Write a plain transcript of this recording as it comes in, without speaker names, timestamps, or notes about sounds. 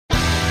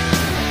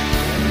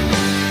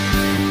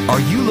Are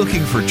you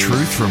looking for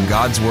truth from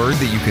God's Word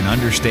that you can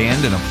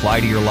understand and apply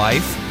to your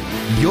life?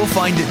 You'll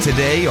find it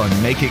today on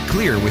Make It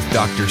Clear with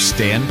Dr.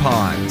 Stan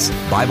Ponz,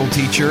 Bible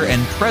teacher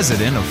and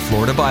president of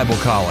Florida Bible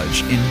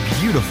College in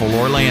beautiful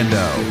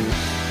Orlando.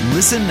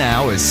 Listen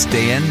now as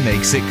Stan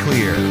makes it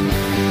clear.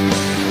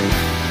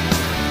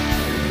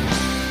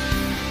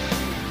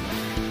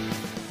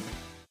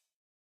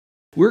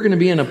 We're going to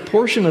be in a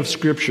portion of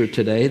Scripture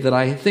today that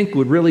I think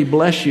would really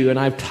bless you, and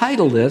I've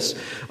titled this,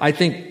 I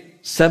think,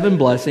 7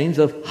 Blessings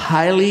of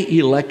Highly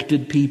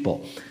Elected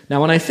People.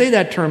 Now, when I say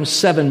that term,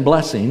 7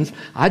 blessings,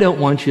 I don't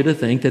want you to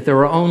think that there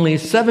are only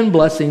 7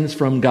 blessings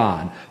from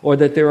God, or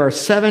that there are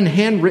 7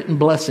 handwritten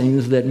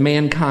blessings that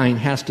mankind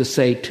has to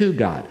say to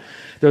God.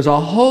 There's a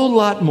whole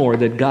lot more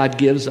that God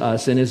gives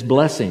us in His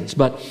blessings.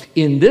 But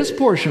in this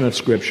portion of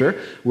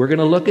Scripture, we're going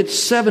to look at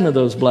 7 of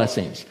those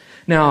blessings.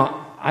 Now,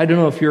 I don't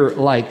know if you're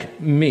like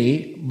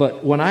me,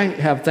 but when I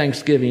have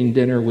Thanksgiving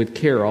dinner with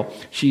Carol,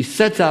 she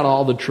sets out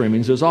all the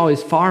trimmings. There's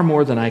always far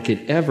more than I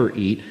could ever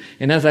eat.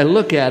 And as I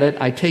look at it,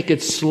 I take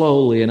it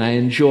slowly and I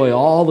enjoy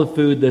all the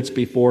food that's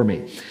before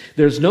me.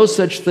 There's no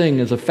such thing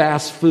as a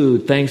fast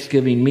food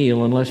Thanksgiving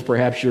meal unless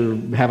perhaps you're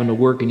having to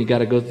work and you got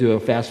to go through a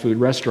fast food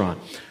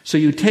restaurant. So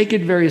you take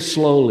it very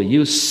slowly.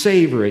 You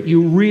savor it.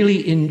 You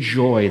really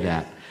enjoy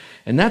that.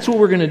 And that's what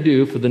we're going to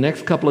do for the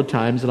next couple of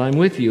times that I'm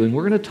with you. And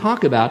we're going to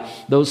talk about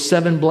those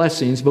 7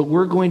 blessings, but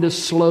we're going to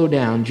slow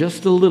down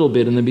just a little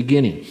bit in the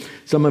beginning.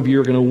 Some of you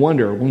are going to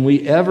wonder, when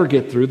we ever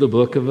get through the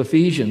book of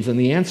Ephesians? And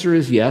the answer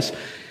is yes.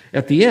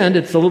 At the end,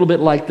 it's a little bit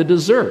like the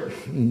dessert.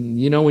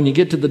 You know, when you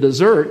get to the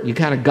dessert, you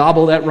kind of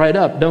gobble that right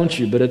up, don't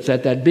you? But it's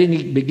at that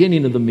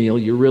beginning of the meal,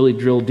 you really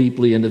drill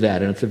deeply into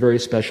that, and it's a very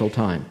special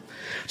time.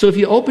 So if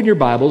you open your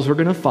Bibles, we're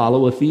going to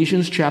follow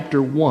Ephesians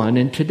chapter 1,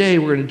 and today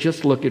we're going to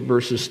just look at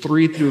verses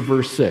 3 through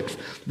verse 6.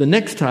 The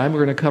next time,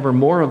 we're going to cover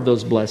more of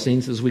those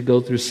blessings as we go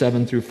through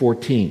 7 through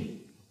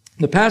 14.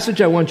 The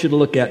passage I want you to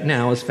look at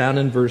now is found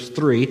in verse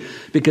 3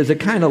 because it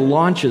kind of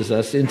launches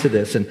us into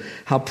this and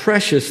how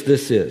precious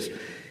this is.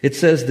 It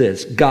says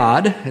this,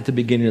 God, at the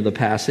beginning of the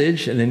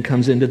passage, and then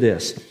comes into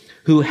this,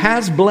 who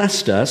has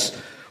blessed us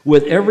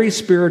with every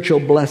spiritual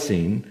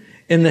blessing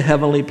in the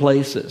heavenly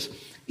places.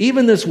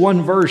 Even this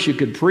one verse, you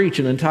could preach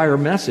an entire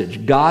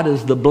message. God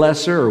is the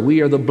blesser.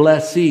 We are the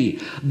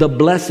blessee. The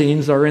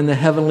blessings are in the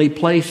heavenly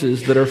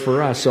places that are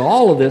for us. So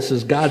all of this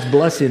is God's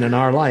blessing in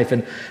our life,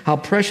 and how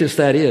precious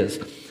that is.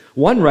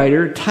 One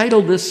writer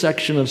titled this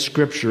section of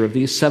Scripture of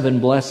these 7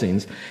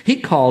 blessings,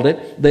 he called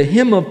it the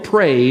hymn of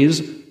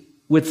praise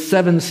with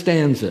 7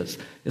 stanzas.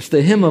 It's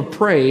the hymn of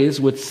praise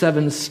with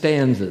 7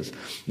 stanzas.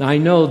 Now, I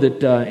know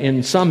that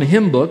in some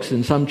hymn books,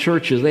 in some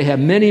churches, they have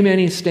many,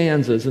 many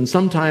stanzas. And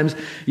sometimes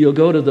you'll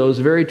go to those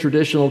very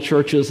traditional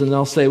churches and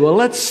they'll say, well,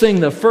 let's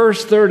sing the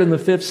 1st, 3rd, and the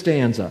 5th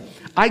stanza.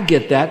 I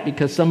get that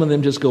because some of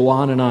them just go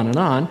on and on and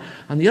on.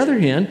 On the other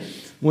hand,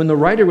 when the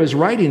writer was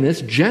writing this,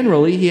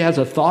 generally he has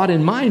a thought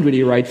in mind when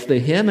he writes the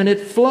hymn, and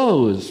it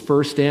flows.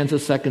 1st stanza,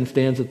 2nd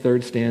stanza,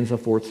 3rd stanza,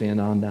 4th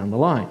stanza, on down the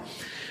line.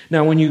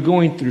 Now, when you're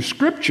going through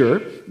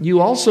Scripture, you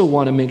also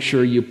want to make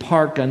sure you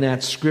park on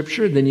that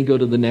Scripture, then you go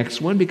to the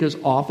next one, because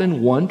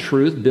often one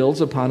truth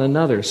builds upon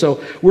another.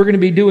 So we're going to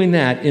be doing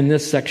that in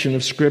this section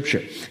of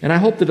Scripture, and I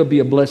hope that it'll be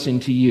a blessing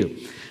to you.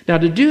 Now,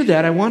 to do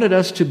that, I wanted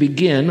us to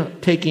begin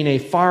taking a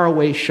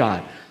faraway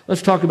shot.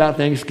 Let's talk about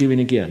Thanksgiving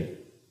again.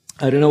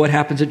 I don't know what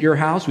happens at your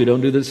house. We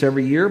don't do this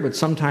every year, but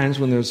sometimes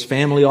when there's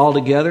family all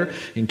together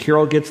and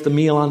Carol gets the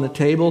meal on the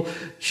table,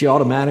 she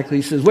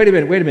automatically says, wait a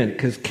minute,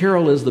 because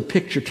Carol is the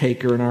picture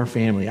taker in our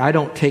family. I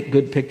don't take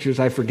good pictures.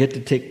 I forget to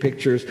take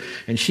pictures,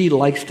 and she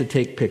likes to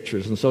take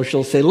pictures. And so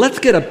she'll say, let's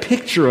get a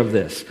picture of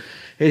this.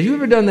 Have you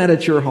ever done that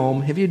at your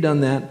home? Have you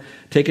done that?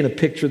 Taking a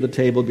picture of the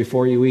table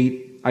before you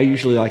eat? I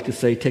usually like to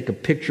say, take a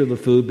picture of the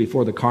food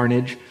before the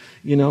carnage.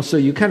 You know, so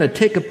you kind of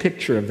take a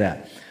picture of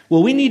that.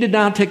 Well, we need to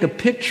now take a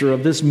picture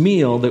of this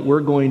meal that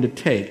we're going to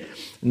take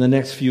in the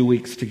next few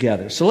weeks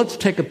together. So let's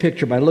take a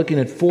picture by looking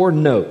at 4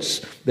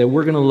 notes that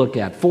we're going to look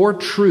at, 4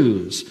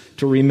 truths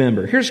to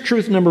remember. Here's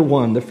truth number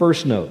 1, the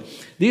first note.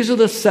 These are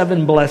the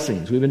 7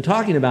 blessings. We've been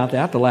talking about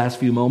that the last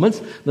few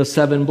moments, the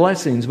 7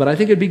 blessings. But I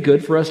think it'd be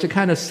good for us to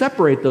kind of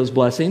separate those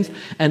blessings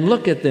and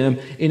look at them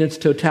in its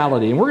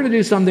totality. And we're going to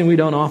do something we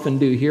don't often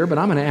do here, but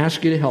I'm going to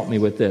ask you to help me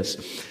with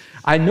this.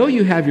 I know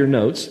you have your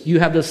notes.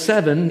 You have the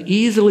 7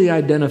 easily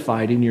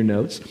identified in your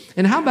notes.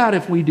 And how about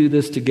if we do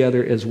this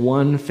together as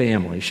one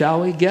family?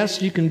 Shall we?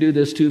 Guests, you can do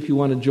this too if you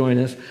want to join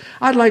us.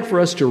 I'd like for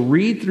us to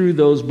read through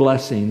those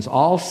blessings,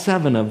 all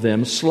 7 of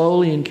them,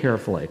 slowly and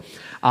carefully.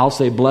 I'll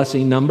say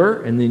blessing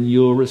number, and then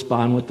you'll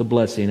respond with the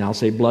blessing. I'll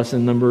say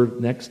blessing number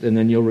next, and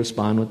then you'll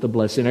respond with the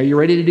blessing. Are you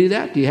ready to do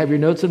that? Do you have your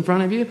notes in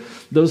front of you?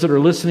 Those that are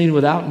listening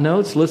without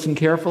notes, listen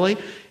carefully,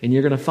 and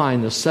you're going to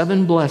find the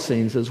 7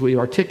 blessings as we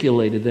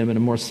articulated them in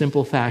a more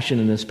simple fashion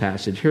in this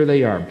passage. Here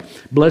they are.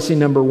 Blessing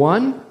number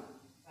 1.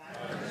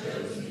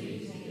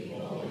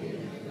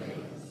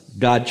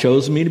 God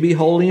chose me to be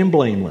holy and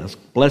blameless.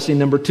 Blessing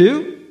number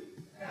 2.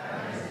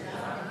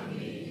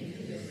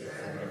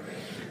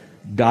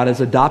 God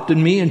has adopted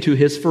me into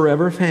His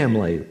forever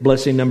family.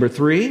 Blessing number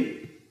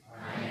 3.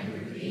 I am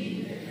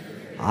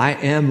I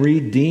am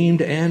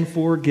redeemed and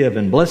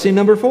forgiven. Blessing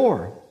number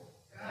 4.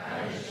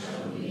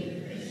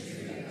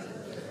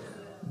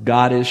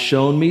 God has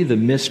shown me the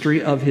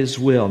mystery of His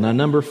will. Now,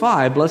 number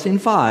 5, blessing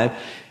 5,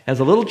 has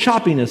a little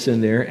choppiness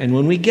in there, and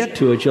when we get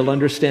to it, you'll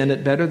understand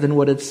it better than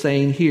what it's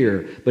saying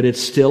here, but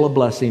it's still a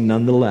blessing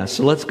nonetheless.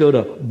 So let's go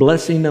to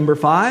blessing number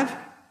 5.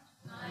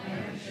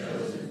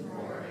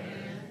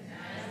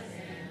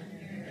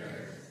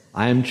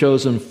 I am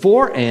chosen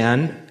for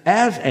and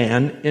as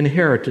an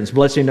inheritance.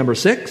 Blessing number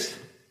 6.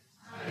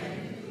 I am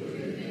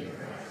included in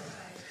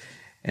Christ.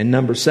 And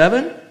number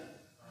 7.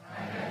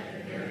 I have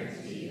the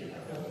guarantee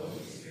of the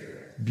Holy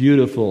Spirit.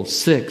 Beautiful.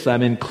 6.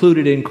 I'm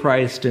included in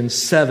Christ. And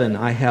 7.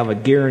 I have a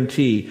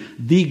guarantee,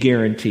 the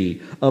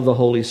guarantee of the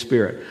Holy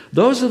Spirit.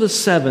 Those are the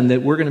 7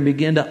 that we're going to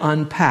begin to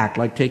unpack,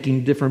 like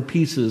taking different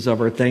pieces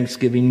of our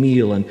Thanksgiving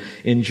meal and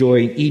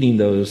enjoying eating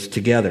those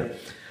together.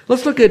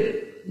 Let's look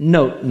at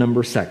note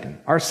number 2.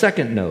 Our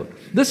second note.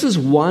 This is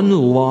one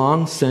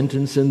long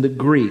sentence in the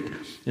Greek.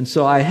 And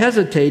so I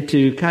hesitate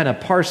to kind of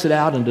parse it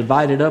out and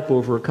divide it up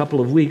over a couple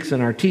of weeks in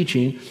our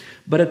teaching.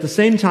 But at the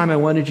same time, I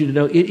wanted you to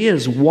know it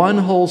is one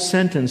whole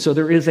sentence. So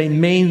there is a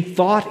main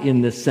thought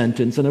in this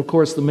sentence. And of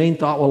course, the main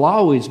thought will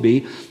always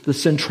be the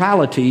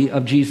centrality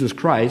of Jesus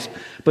Christ,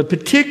 but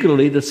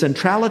particularly the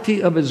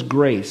centrality of His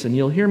grace. And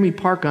you'll hear me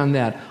park on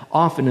that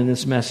often in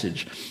this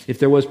message. If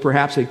there was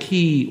perhaps a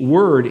key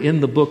word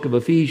in the book of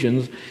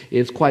Ephesians,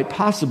 it's quite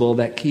possible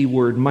that key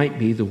word might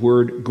be the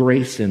word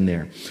grace in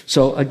there.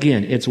 So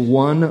again, it's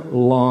one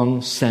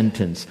long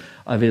sentence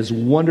of His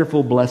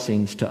wonderful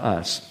blessings to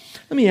us.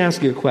 Let me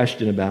ask you a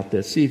question about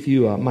this. See if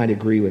you might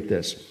agree with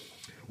this.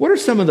 What are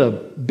some of the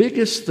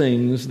biggest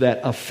things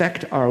that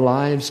affect our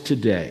lives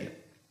today?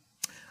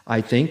 I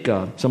think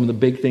some of the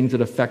big things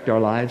that affect our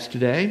lives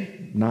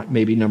today, not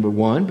maybe number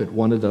 1, but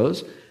one of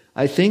those,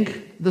 I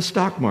think the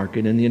stock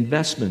market and the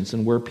investments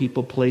and where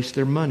people place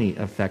their money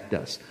affect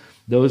us.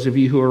 Those of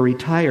you who are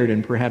retired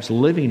and perhaps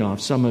living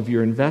off some of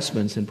your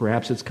investments, and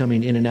perhaps it's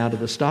coming in and out of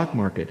the stock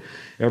market.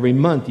 Every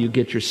month you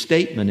get your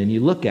statement and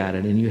you look at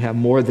it and you have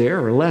more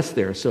there or less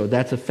there. So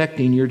that's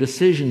affecting your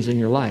decisions in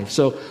your life.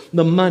 So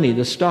the money,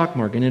 the stock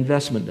market,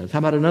 investment does. How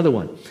about another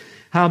one?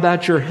 How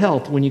about your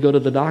health when you go to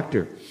the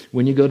doctor?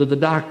 When you go to the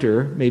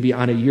doctor, maybe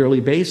on a yearly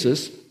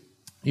basis,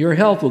 your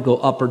health will go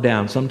up or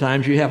down.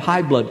 Sometimes you have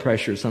high blood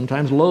pressure,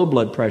 sometimes low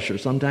blood pressure,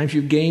 sometimes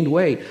you've gained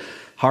weight.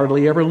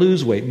 Hardly ever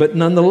lose weight, but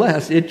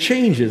nonetheless, it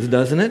changes,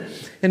 doesn't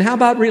it? And how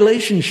about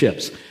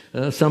relationships?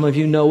 Some of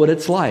you know what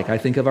it's like. I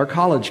think of our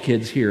college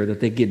kids here,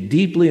 that they get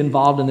deeply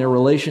involved in their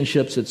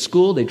relationships at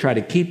school. They try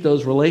to keep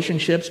those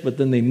relationships, but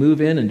then they move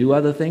in and do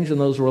other things in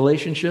those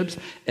relationships,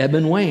 ebb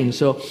and wane.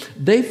 So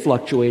they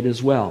fluctuate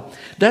as well.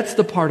 That's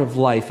the part of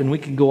life, and we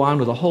can go on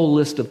with a whole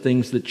list of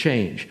things that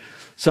change.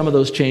 Some of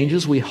those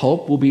changes we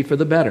hope will be for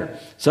the better.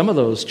 Some of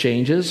those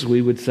changes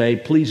we would say,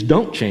 please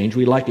don't change.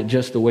 We like it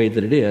just the way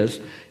that it is.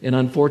 And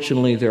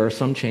unfortunately, there are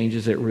some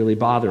changes that really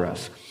bother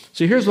us.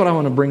 So here's what I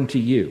want to bring to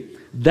you.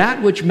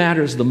 That which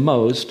matters the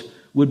most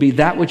would be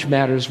that which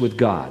matters with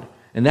God.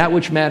 And that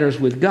which matters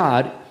with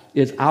God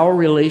is our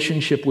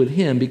relationship with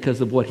Him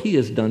because of what He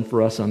has done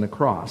for us on the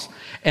cross.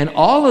 And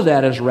all of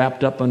that is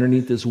wrapped up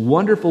underneath this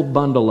wonderful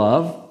bundle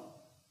of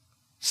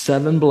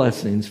 7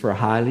 blessings for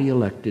highly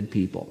elected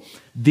people.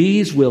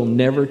 These will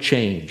never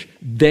change.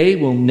 They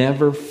will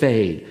never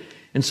fade.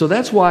 And so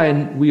that's why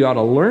we ought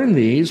to learn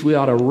these, we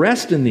ought to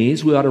rest in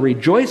these, we ought to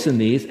rejoice in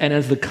these, and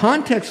as the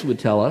context would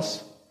tell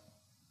us,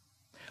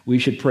 we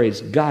should praise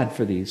God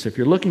for these. So if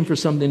you're looking for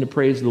something to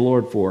praise the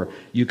Lord for,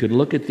 you could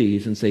look at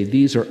these and say,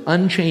 these are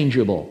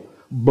unchangeable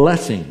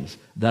blessings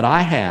that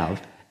I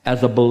have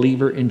as a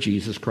believer in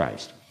Jesus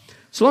Christ.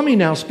 So let me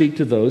now speak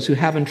to those who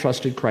haven't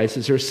trusted Christ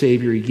as their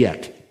Savior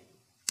yet.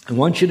 I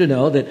want you to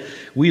know that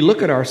we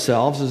look at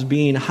ourselves as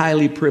being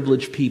highly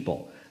privileged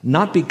people,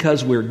 not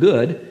because we're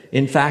good.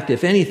 In fact,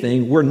 if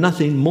anything, we're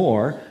nothing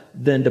more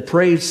than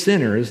depraved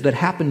sinners that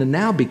happen to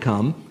now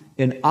become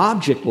an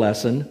object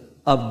lesson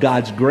of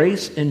God's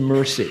grace and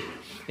mercy.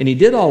 And He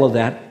did all of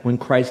that when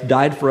Christ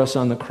died for us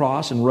on the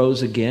cross and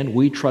rose again.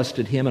 We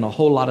trusted Him, and a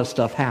whole lot of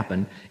stuff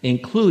happened,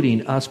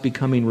 including us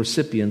becoming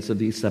recipients of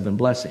these 7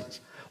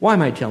 blessings. Why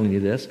am I telling you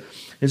this?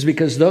 It's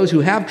because those who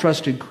have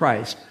trusted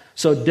Christ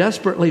so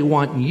desperately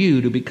want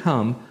you to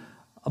become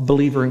a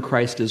believer in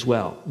Christ as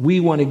well. We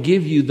want to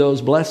give you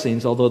those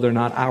blessings, although they're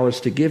not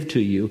ours to give to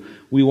you.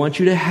 We want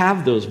you to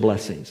have those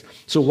blessings.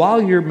 So while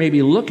you're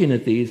maybe looking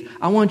at these,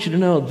 I want you to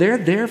know they're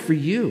there for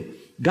you.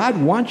 God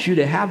wants you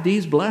to have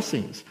these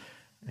blessings.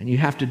 And you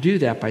have to do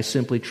that by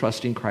simply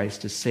trusting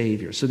Christ as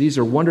Savior. So these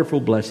are wonderful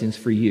blessings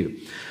for you.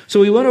 So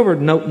we went over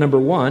note number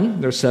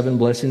 1. There's 7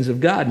 blessings of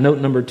God. Note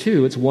number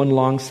 2, it's one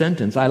long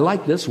sentence. I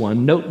like this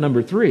one. Note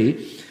number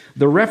 3,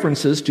 the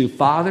references to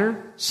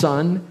Father,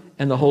 Son,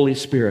 and the Holy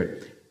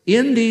Spirit.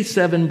 In these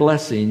 7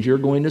 blessings, you're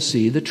going to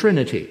see the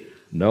Trinity.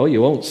 No,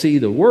 you won't see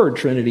the word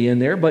Trinity in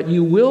there, but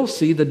you will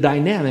see the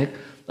dynamic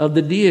of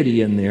the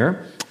deity in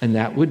there, and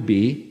that would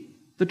be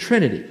the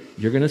Trinity.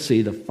 You're going to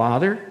see the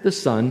Father, the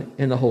Son,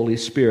 and the Holy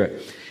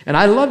Spirit. And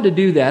I love to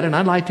do that, and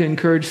I'd like to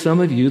encourage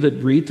some of you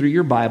that read through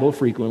your Bible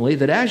frequently,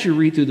 that as you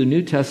read through the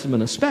New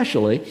Testament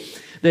especially,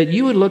 that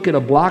you would look at a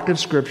block of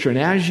Scripture, and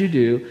as you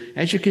do,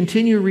 as you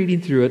continue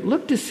reading through it,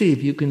 look to see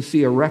if you can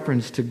see a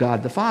reference to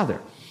God the Father,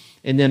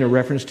 and then a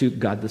reference to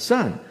God the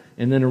Son,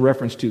 and then a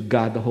reference to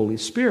God the Holy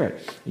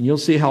Spirit. And you'll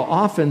see how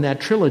often that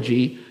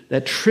trilogy,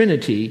 that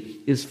Trinity,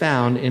 is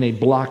found in a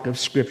block of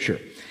Scripture.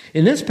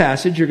 In this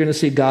passage, you're going to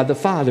see God the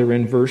Father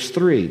in verse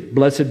 3.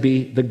 Blessed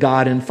be the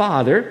God and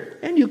Father,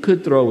 and you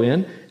could throw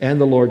in, and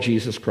the Lord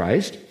Jesus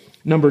Christ.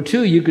 Number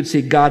 2, you could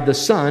see God the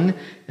Son,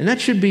 and that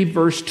should be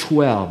verse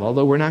 12.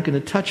 Although we're not going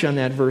to touch on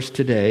that verse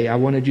today, I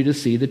wanted you to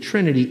see the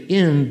Trinity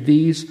in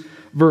these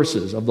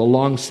verses of the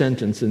long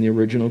sentence in the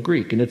original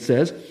Greek. And it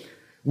says,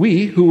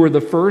 we who were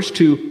the first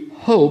to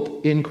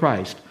hope in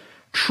Christ,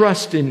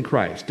 trust in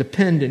Christ,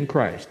 depend on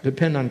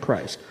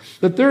Christ.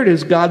 The third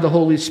is God the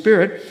Holy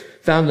Spirit,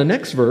 found in the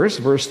next verse,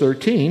 verse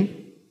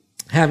 13,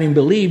 having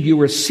believed you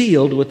were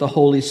sealed with the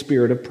Holy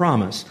Spirit of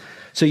promise.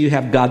 So you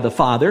have God the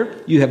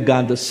Father, you have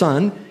God the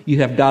Son,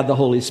 you have God the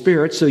Holy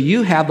Spirit. So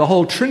you have the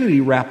whole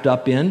Trinity wrapped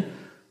up in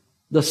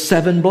the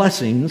 7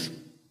 blessings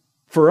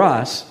for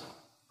us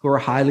who are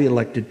highly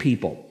elected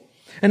people.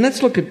 And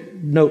let's look at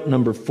note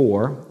number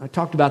 4. I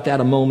talked about that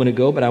a moment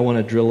ago, but I want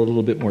to drill a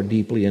little bit more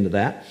deeply into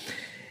that.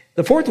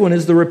 The fourth one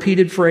is the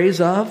repeated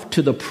phrase of,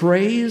 to the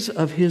praise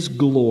of His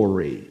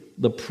glory.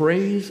 The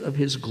praise of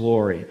His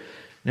glory.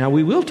 Now,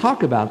 we will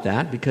talk about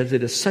that because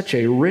it is such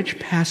a rich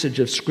passage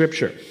of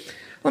Scripture.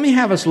 Let me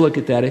have us look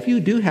at that. If you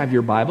do have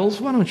your Bibles,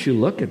 why don't you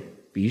look at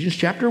Ephesians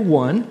chapter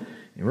 1,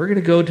 and we're going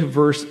to go to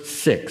verse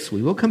 6.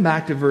 We will come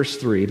back to verse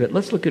 3, but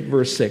let's look at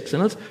verse 6,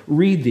 and let's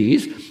read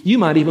these. You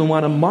might even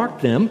want to mark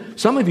them.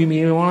 Some of you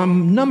may even want to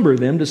number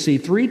them to see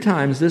 3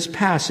 times this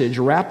passage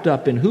wrapped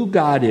up in who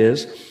God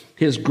is,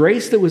 His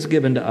grace that was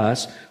given to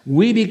us.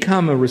 We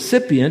become a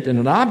recipient and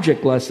an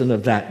object lesson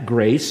of that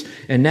grace,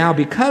 and now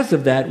because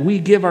of that, we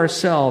give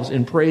ourselves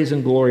in praise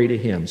and glory to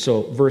Him.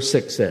 So verse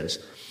 6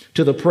 says,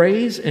 to the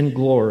praise and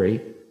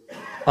glory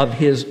of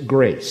His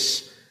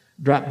grace.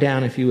 Drop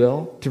down, if you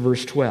will, to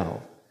verse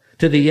 12.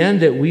 To the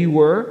end that we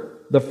were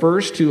the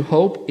first to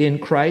hope in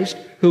Christ,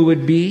 who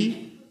would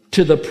be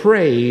to the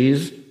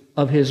praise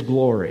of His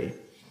glory.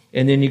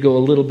 And then you go a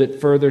little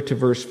bit further to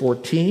verse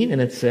 14,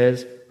 and it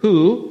says,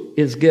 who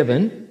is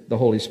given, the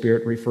Holy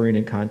Spirit referring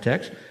in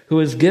context, who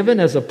is given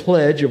as a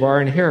pledge of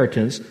our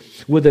inheritance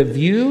with a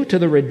view to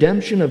the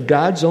redemption of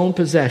God's own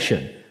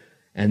possession.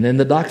 And then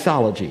the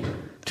doxology,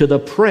 to the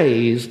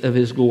praise of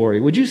His glory.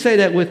 Would you say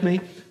that with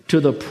me? To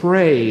the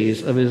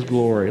praise of His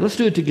glory. Let's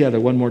do it together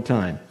one more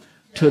time.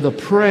 To the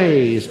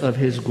praise of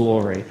His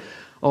glory.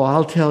 Oh,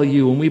 I'll tell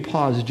you, when we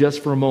pause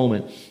just for a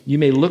moment, you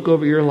may look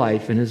over your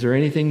life, and is there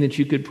anything that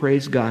you could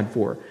praise God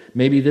for?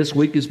 Maybe this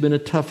week has been a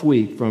tough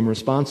week, from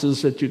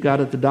responses that you got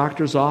at the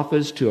doctor's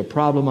office, to a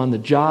problem on the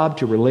job,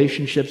 to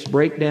relationships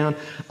breakdown,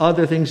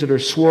 other things that are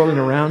swirling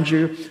around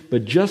you.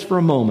 But just for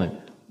a moment,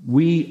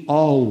 we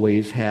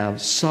always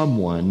have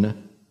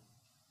someone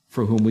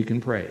for whom we can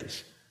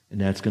praise.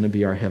 And that's going to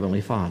be our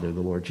Heavenly Father,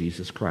 the Lord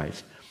Jesus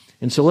Christ.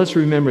 And so let's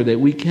remember that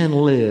we can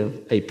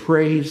live a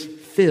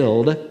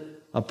praise-filled,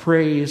 a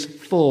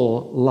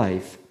praise-full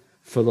life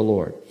for the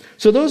Lord.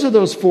 So those are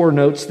those 4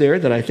 notes there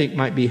that I think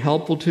might be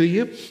helpful to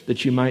you,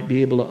 that you might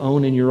be able to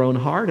own in your own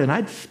heart. And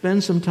I'd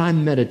spend some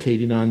time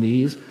meditating on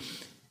these,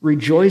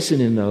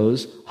 rejoicing in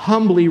those,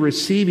 humbly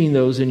receiving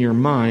those in your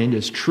mind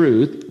as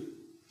truth,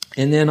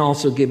 and then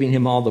also giving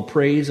Him all the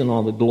praise and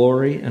all the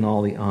glory and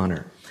all the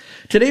honor.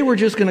 Today we're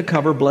just going to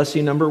cover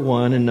blessing number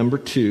 1 and number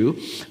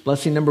 2.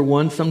 Blessing number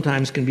 1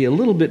 sometimes can be a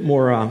little bit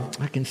more,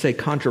 I can say,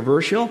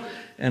 controversial,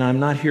 and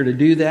I'm not here to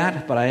do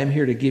that, but I am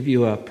here to give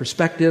you a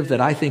perspective that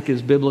I think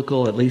is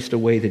biblical, at least a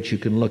way that you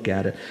can look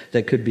at it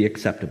that could be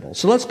acceptable.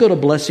 So let's go to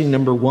blessing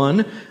number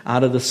 1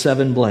 out of the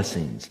 7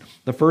 blessings.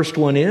 The first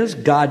one is,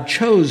 God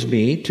chose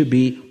me to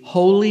be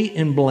holy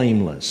and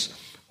blameless,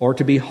 or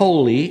to be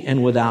holy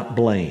and without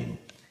blame,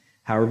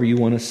 however you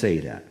want to say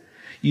that.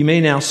 You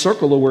may now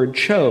circle the word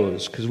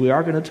chose, because we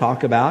are going to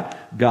talk about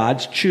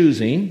God's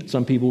choosing.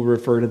 Some people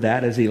refer to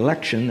that as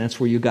election. That's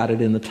where you got it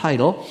in the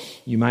title.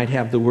 You might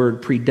have the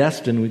word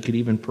predestined. We could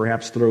even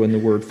perhaps throw in the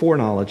word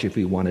foreknowledge if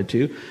we wanted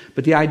to.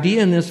 But the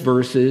idea in this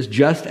verse is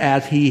just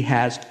as He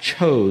has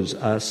chose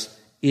us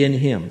in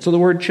Him. So the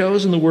word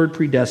chose and the word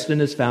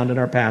predestined is found in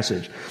our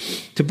passage.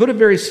 To put it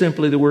very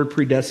simply, the word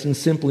predestined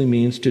simply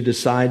means to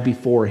decide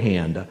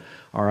beforehand.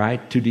 All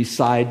right, to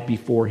decide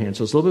beforehand.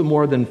 So it's a little bit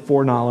more than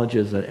foreknowledge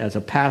as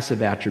a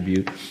passive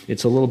attribute.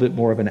 It's a little bit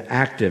more of an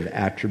active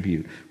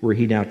attribute where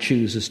He now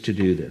chooses to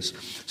do this.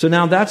 So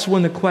now that's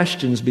when the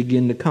questions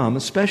begin to come,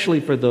 especially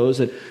for those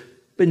that have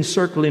been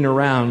circling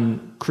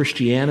around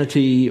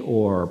Christianity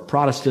or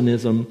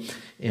Protestantism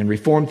and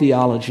Reformed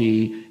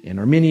theology and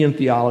Arminian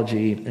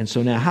theology. And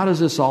so now how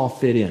does this all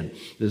fit in?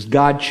 Does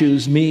God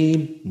choose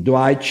me? Do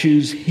I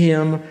choose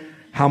Him?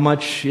 How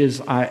much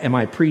am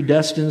I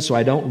predestined so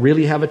I don't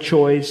really have a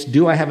choice?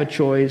 Do I have a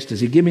choice? Does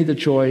He give me the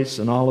choice?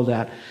 And all of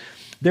that.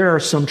 There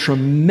are some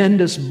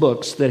tremendous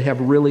books that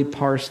have really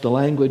parsed the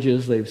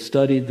languages. They've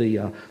studied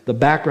the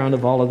background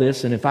of all of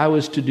this. And if I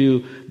was to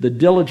do the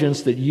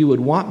diligence that you would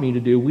want me to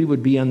do, we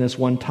would be on this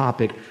one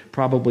topic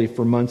probably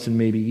for months and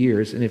maybe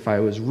years. And if I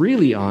was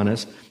really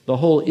honest, the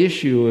whole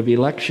issue of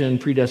election,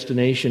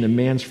 predestination, and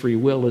man's free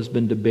will has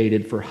been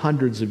debated for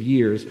hundreds of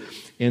years.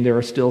 And there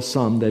are still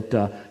some that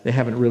they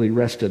haven't really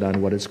rested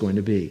on what it's going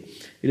to be.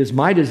 It is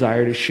my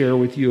desire to share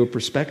with you a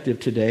perspective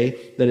today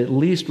that at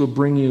least will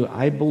bring you,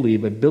 I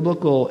believe, a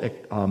biblical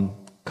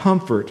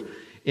comfort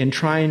in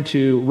trying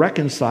to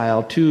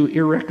reconcile two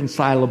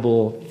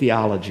irreconcilable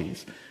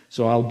theologies.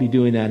 So I'll be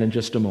doing that in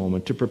just a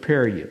moment to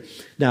prepare you.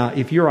 Now,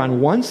 if you're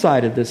on one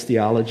side of this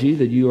theology,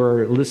 that you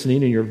are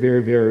listening and you're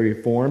very, very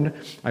reformed,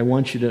 I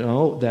want you to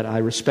know that I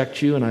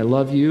respect you and I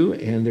love you,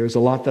 and there's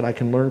a lot that I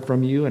can learn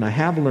from you, and I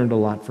have learned a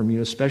lot from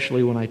you,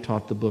 especially when I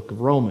taught the book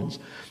of Romans.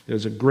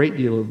 There's a great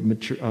deal of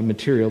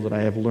material that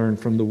I have learned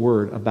from the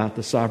Word about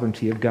the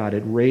sovereignty of God.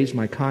 It raised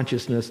my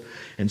consciousness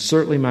and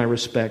certainly my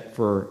respect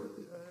for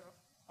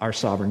our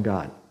sovereign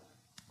God.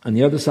 On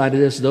the other side of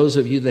this, those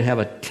of you that have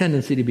a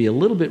tendency to be a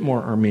little bit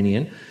more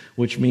Arminian,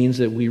 which means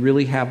that we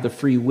really have the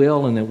free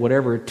will and that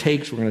whatever it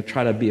takes, we're going to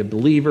try to be a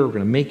believer, we're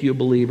going to make you a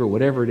believer,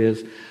 whatever it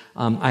is.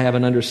 I have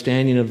an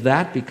understanding of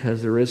that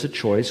because there is a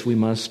choice. We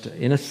must,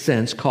 in a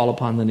sense, call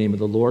upon the name of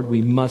the Lord.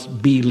 We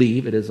must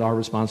believe. It is our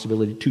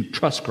responsibility to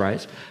trust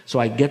Christ. So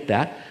I get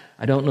that.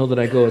 I don't know that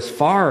I go as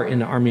far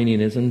in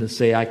Arminianism to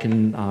say I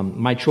can,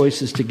 my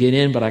choice is to get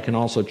in, but I can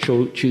also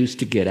choose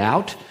to get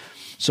out.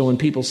 So when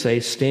people say,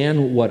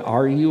 Stan, what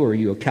are you? Are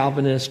you a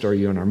Calvinist? Are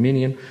you an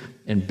Arminian?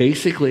 And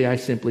basically I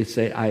simply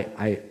say,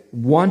 I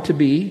want to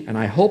be, and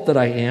I hope that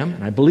I am,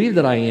 and I believe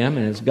that I am,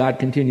 and as God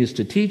continues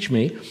to teach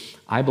me,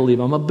 I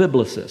believe I'm a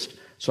biblicist.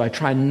 So I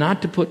try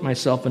not to put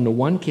myself into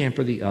one camp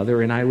or the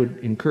other, and I would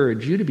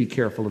encourage you to be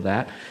careful of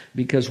that,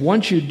 because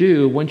once you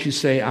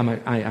say,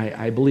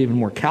 I believe in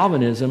more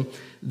Calvinism,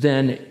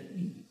 then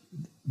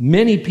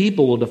many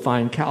people will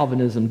define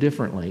Calvinism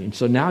differently. And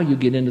so now you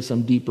get into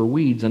some deeper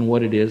weeds on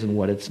what it is and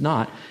what it's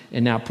not,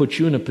 and now put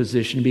you in a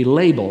position to be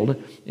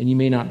labeled, and you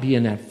may not be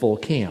in that full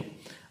camp.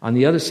 On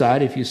the other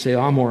side, if you say,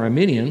 I'm more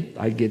Arminian,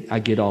 I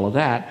get all of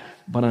that.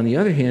 But on the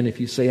other hand, if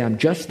you say I'm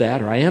just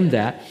that or I am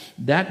that,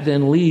 that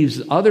then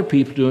leaves other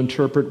people to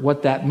interpret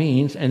what that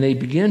means, and they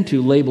begin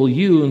to label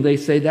you, and they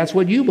say that's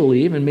what you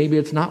believe, and maybe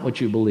it's not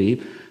what you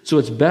believe. So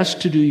it's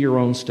best to do your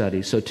own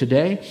study. So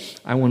today,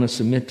 I want to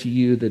submit to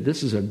you that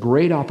this is a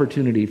great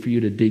opportunity for you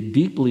to dig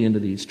deeply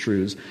into these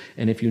truths.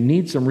 And if you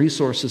need some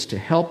resources to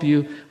help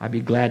you, I'd be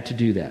glad to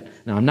do that.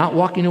 Now, I'm not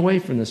walking away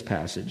from this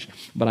passage,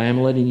 but I am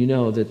letting you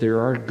know that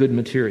there is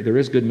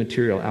good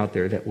material out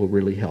there that will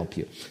really help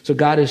you. So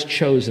God has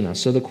chosen us.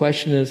 So the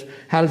question is,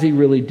 how does He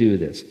really do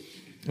this?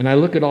 And I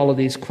look at all of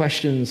these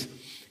questions,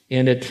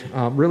 and it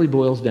really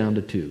boils down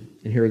to two.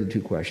 And here are the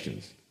two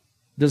questions.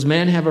 Does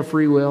man have a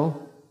free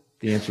will?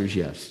 The answer is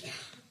yes.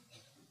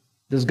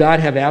 Does God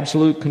have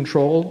absolute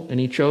control and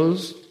He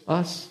chose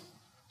us?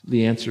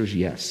 The answer is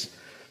yes.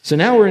 So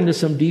now we're into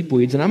some deep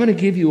weeds, and I'm going to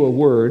give you a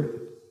word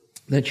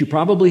that you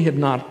probably have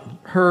not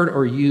heard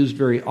or used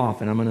very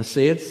often. I'm going to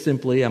say it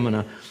simply. I'm going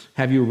to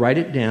have you write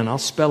it down. I'll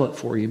spell it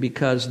for you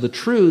because the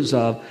truths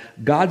of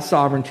God's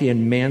sovereignty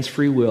and man's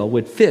free will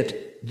would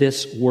fit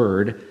this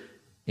word.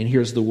 And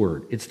here's the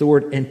word. It's the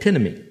word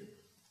antinomy.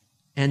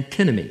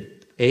 Antinomy.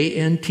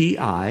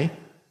 A-N-T-I-N-O-M-Y.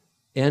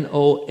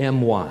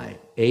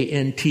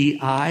 A-N-T-I-N-O-M-Y.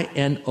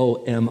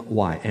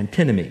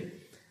 Antinomy.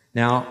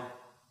 Now,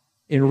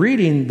 in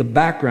reading the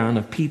background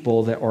of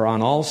people that are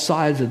on all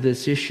sides of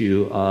this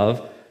issue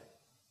of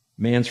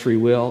man's free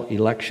will,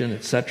 election,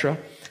 etc.,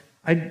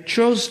 I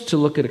chose to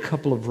look at a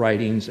couple of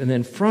writings, and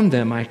then from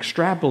them I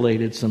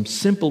extrapolated some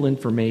simple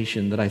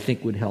information that I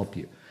think would help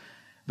you.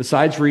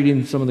 Besides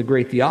reading some of the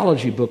great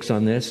theology books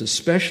on this,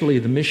 especially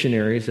the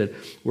missionaries that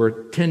were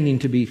tending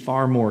to be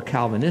far more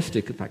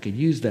Calvinistic, if I could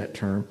use that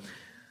term,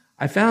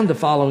 I found the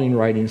following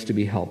writings to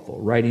be helpful.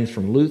 Writings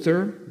from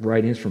Luther,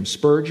 writings from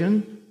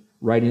Spurgeon,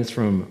 writings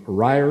from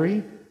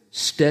Ryrie,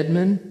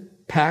 Stedman,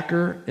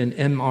 Packer, and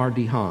M.R.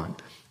 DeHaan.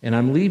 And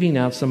I'm leaving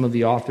out some of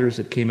the authors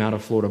that came out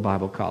of Florida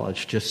Bible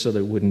College just so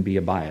there wouldn't be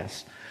a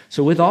bias.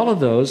 So with all of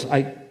those,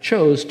 I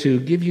chose to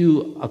give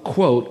you a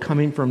quote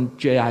coming from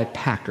J.I.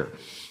 Packer.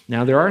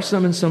 Now, there are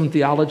some in some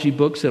theology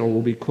books that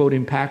will be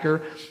quoting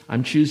Packer.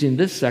 I'm choosing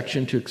this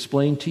section to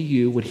explain to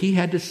you what he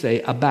had to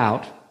say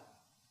about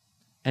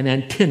an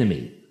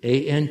antinomy,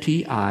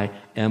 A-N-T-I-M-O-N-Y.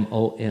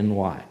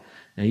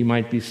 Now, you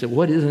might be saying,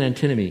 what is an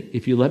antinomy?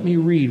 If you let me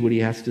read what he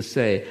has to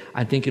say,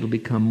 I think it'll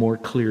become more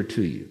clear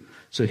to you.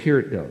 So here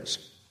it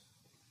goes.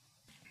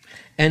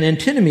 An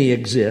antinomy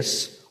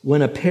exists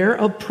when a pair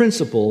of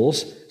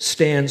principles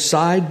stand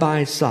side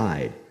by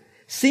side,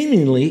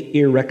 seemingly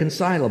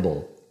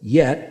irreconcilable,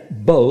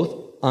 yet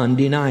both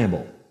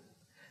undeniable.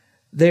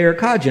 They are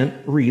cogent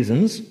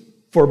reasons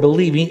for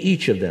believing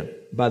each of them.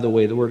 By the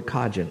way, the word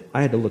cogent,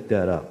 I had to look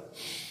that up.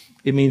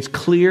 It means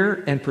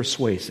clear and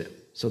persuasive.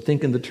 So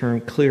think in the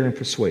term clear and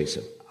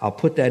persuasive. I'll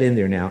put that in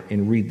there now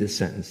and read this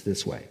sentence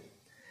this way.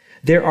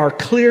 There are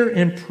clear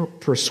and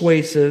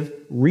persuasive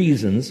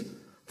reasons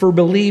for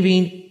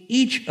believing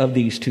each of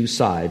these two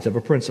sides of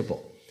a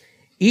principle.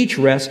 Each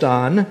rests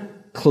on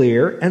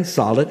clear and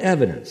solid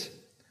evidence.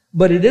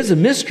 But it is a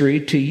mystery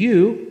to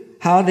you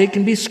how they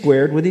can be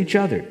squared with each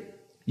other.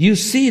 You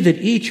see that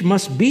each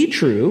must be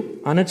true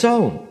on its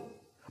own,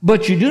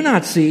 but you do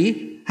not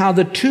see how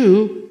the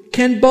two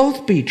can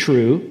both be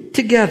true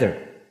together.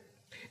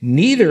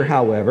 Neither,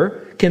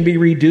 however, can be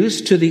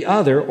reduced to the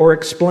other or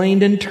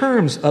explained in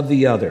terms of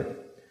the other.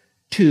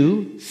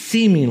 Two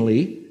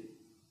seemingly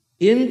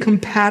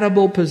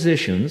incompatible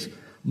positions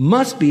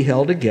must be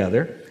held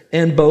together,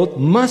 and both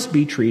must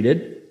be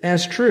treated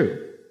as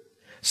true.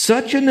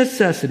 Such a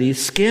necessity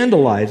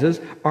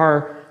scandalizes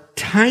our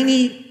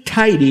tiny,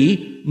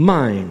 tidy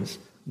minds,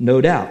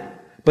 no doubt.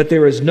 But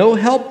there is no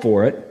help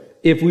for it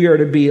if we are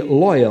to be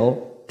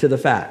loyal to the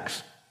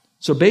facts.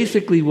 So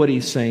basically what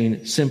he's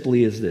saying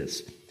simply is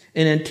this.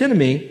 An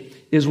antinomy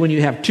is when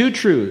you have two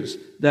truths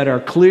that are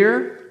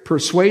clear,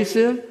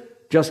 persuasive,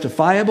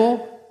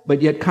 justifiable,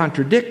 but yet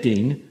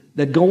contradicting,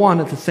 that go on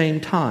at the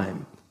same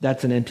time.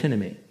 That's an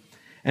antinomy.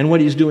 And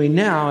what he's doing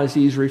now is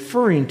he's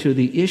referring to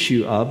the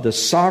issue of the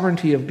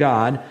sovereignty of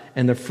God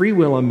and the free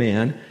will of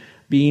man,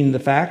 being the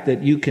fact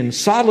that you can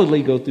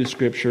solidly go through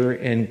Scripture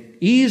and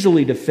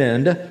easily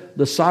defend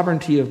the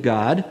sovereignty of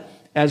God,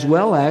 as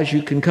well as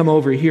you can come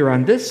over here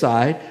on this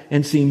side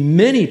and see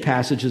many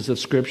passages of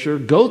Scripture,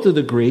 go through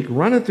the Greek,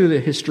 run it through the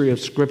history of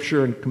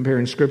Scripture and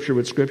comparing Scripture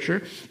with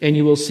Scripture, and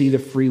you will see the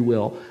free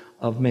will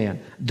of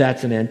man.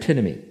 That's an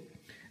antinomy.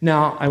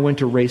 Now, I went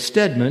to Ray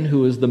Stedman,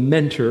 who is the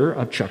mentor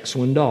of Chuck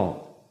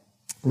Swindoll.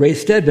 Ray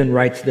Stedman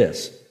writes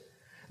this: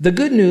 "The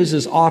good news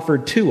is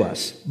offered to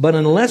us, but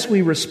unless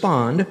we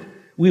respond,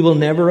 we will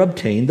never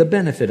obtain the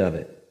benefit of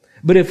it.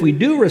 But if we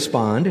do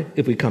respond,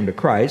 if we come to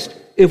Christ,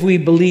 if we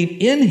believe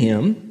in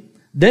Him,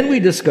 then we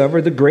discover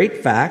the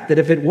great fact that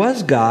if it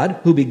was God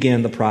who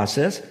began the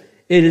process,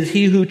 it is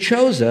He who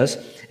chose us,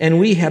 and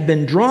we have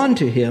been drawn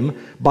to Him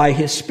by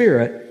His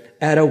Spirit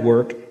at a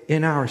work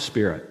in our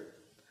spirit."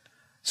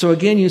 So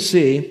again, you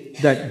see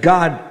that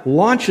God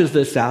launches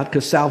this out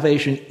because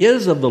salvation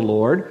is of the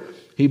Lord.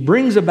 He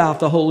brings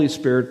about the Holy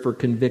Spirit for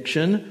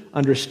conviction,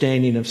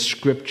 understanding of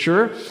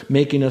Scripture,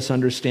 making us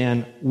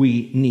understand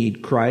we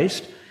need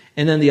Christ.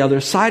 And then the other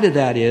side of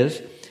that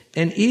is,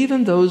 and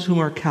even those whom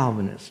are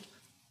Calvinists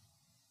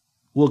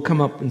will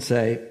come up and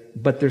say,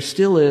 but there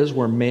still is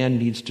where man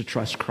needs to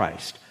trust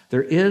Christ.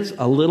 There is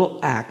a little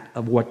act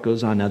of what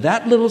goes on. Now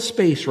that little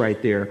space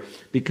right there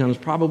becomes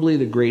probably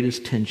the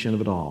greatest tension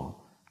of it all.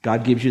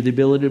 God gives you the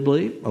ability to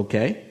believe,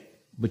 okay,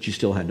 but you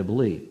still had to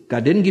believe.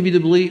 God didn't give you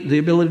the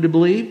ability to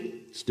believe,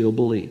 still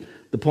believe.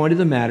 The point of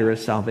the matter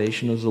is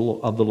salvation is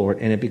of the Lord,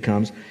 and it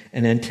becomes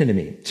an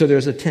antinomy. So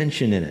there's a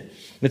tension in it.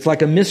 It's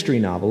like a mystery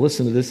novel.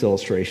 Listen to this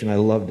illustration. I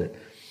loved it.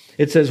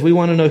 It says, we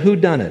want to know who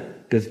done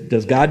it.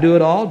 Does God do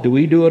it all? Do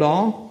we do it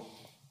all?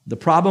 The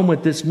problem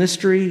with this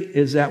mystery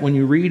is that when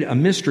you read a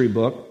mystery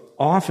book,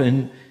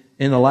 often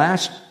in the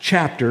last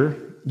chapter,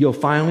 you'll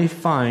finally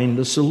find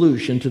the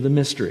solution to the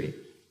mystery.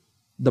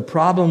 The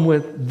problem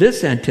with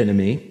this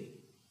antinomy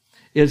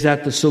is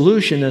that the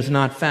solution is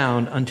not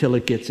found until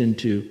it gets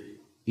into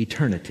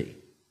eternity,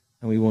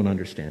 and we won't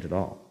understand it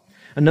all.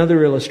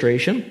 Another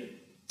illustration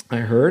I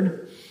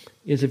heard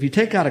is if you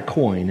take out a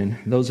coin, and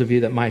those of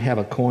you that might have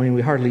a coin,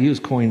 we hardly use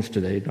coins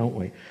today, don't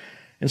we?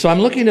 And so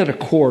I'm looking at a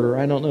quarter.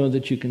 I don't know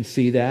that you can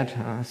see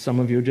that. Some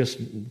of you just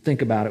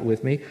think about it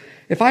with me.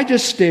 If I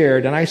just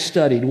stared and I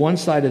studied one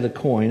side of the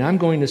coin, I'm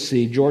going to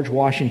see George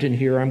Washington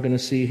here. I'm going to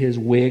see his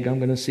wig. I'm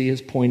going to see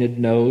his pointed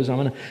nose. I'm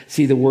going to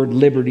see the word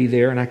liberty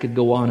there, and I could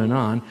go on.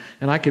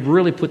 And I could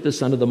really put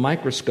this under the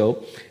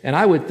microscope, and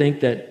I would think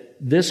that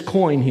this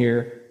coin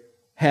here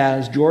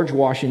has George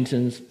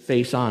Washington's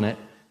face on it,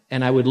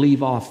 and I would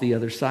leave off the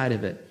other side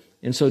of it.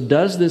 And so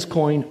does this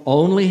coin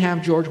only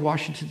have George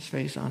Washington's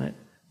face on it?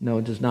 No,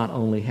 it does not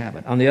only have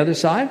it. On the other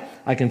side,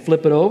 I can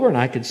flip it over and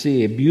I can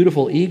see a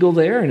beautiful eagle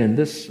there. And in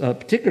this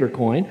particular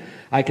coin,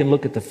 I can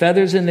look at the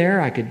feathers in there.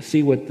 I can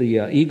see what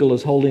the eagle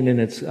is holding in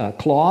its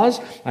claws.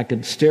 I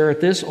can stare at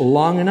this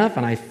long enough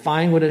and I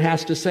find what it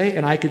has to say.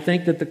 And I could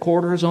think that the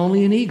quarter is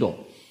only an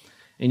eagle.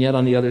 And yet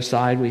on the other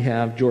side, we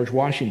have George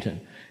Washington.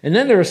 And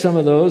then there are some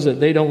of those that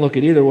they don't look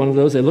at either one of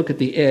those. They look at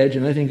the edge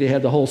and I think they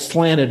have the whole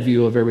slanted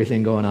view of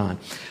everything going on.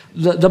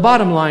 The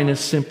bottom line is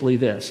simply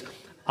this.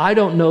 I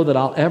don't know that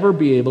I'll ever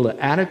be able to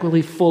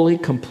adequately, fully,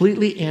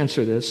 completely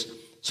answer this,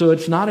 so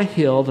it's not a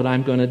hill that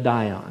I'm going to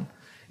die on.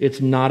 It's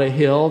not a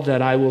hill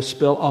that I will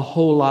spill a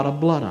whole lot of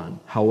blood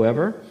on.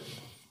 However,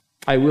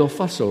 I will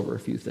fuss over a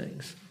few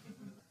things.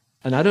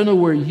 And I don't know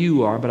where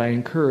you are, but I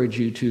encourage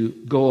you to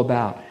go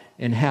about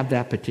and have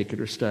that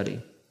particular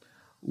study.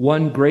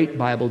 One great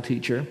Bible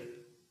teacher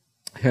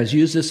has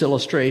used this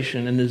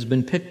illustration and has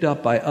been picked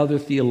up by other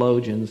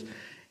theologians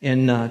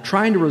in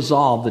trying to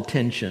resolve the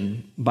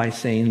tension by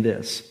saying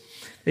this.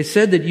 They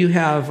said that you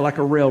have like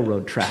a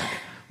railroad track.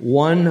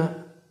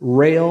 One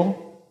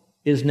rail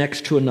is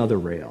next to another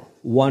rail.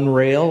 One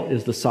rail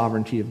is the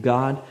sovereignty of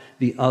God.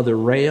 The other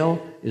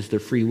rail is the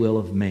free will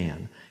of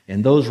man.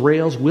 And those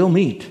rails will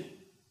meet,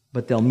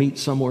 but they'll meet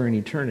somewhere in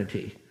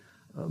eternity,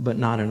 but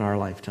not in our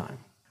lifetime.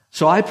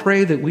 So I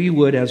pray that we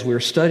would, as we're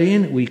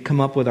studying, we come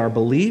up with our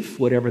belief,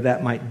 whatever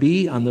that might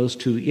be, on those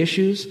two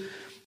issues.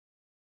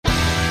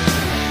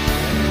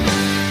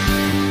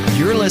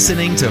 You're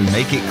listening to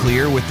Make It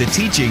Clear with the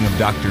teaching of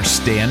Dr.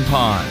 Stan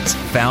Ponz,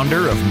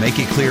 founder of Make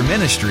It Clear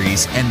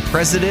Ministries and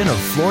president of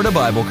Florida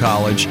Bible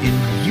College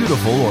in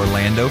beautiful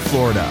Orlando,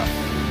 Florida.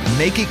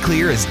 Make It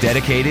Clear is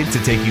dedicated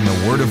to taking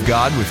the Word of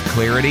God with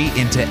clarity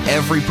into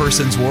every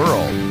person's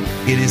world.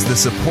 It is the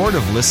support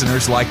of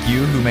listeners like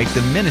you who make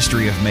the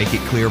ministry of Make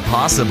It Clear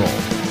possible.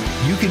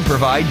 You can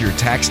provide your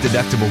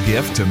tax-deductible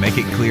gift to Make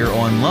It Clear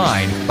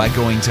online by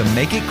going to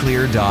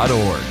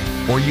makeitclear.org.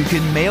 Or you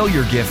can mail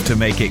your gift to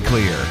Make It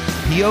Clear,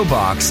 P.O.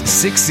 Box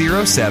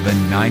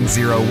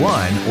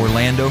 607901,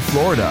 Orlando,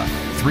 Florida,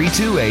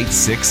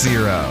 32860.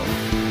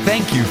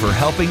 Thank you for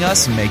helping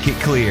us make it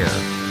clear.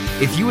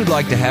 If you would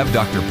like to have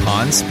Dr.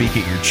 Ponz speak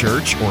at your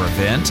church or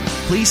event,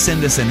 please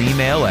send us an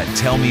email at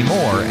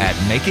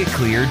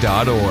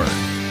tellmemore@makeitclear.org.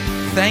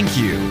 Thank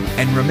you,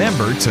 and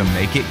remember to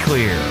make it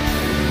clear.